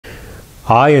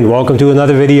Hi, and welcome to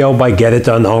another video by Get It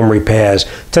Done Home Repairs.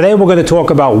 Today we're going to talk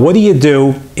about what do you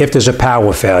do if there's a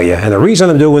power failure. And the reason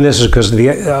I'm doing this is because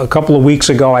a couple of weeks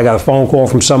ago I got a phone call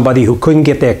from somebody who couldn't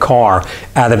get their car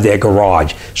out of their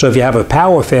garage. So if you have a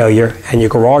power failure and your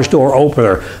garage door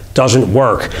opener doesn't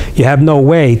work, you have no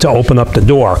way to open up the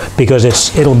door because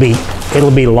it'll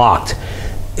be locked.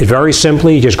 It very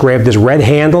simply, you just grab this red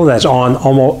handle that's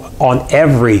on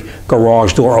every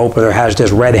garage door opener has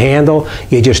this red handle.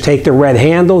 You just take the red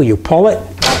handle, you pull it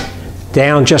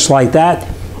down just like that,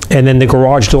 and then the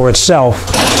garage door itself,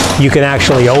 you can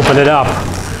actually open it up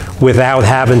without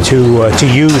having to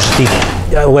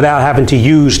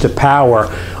use the power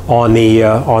on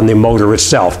the motor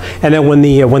itself. And then when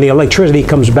the electricity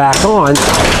comes back on,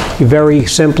 you very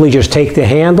simply just take the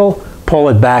handle, pull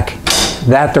it back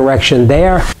that direction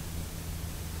there.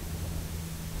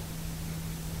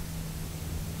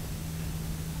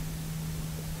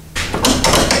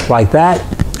 Like that,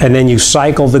 and then you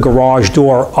cycle the garage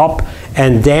door up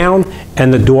and down,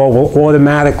 and the door will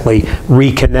automatically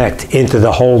reconnect into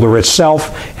the holder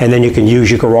itself, and then you can use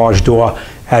your garage door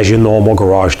as your normal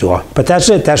garage door. But that's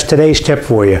it. That's today's tip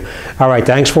for you. All right,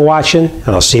 thanks for watching, and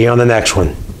I'll see you on the next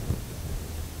one.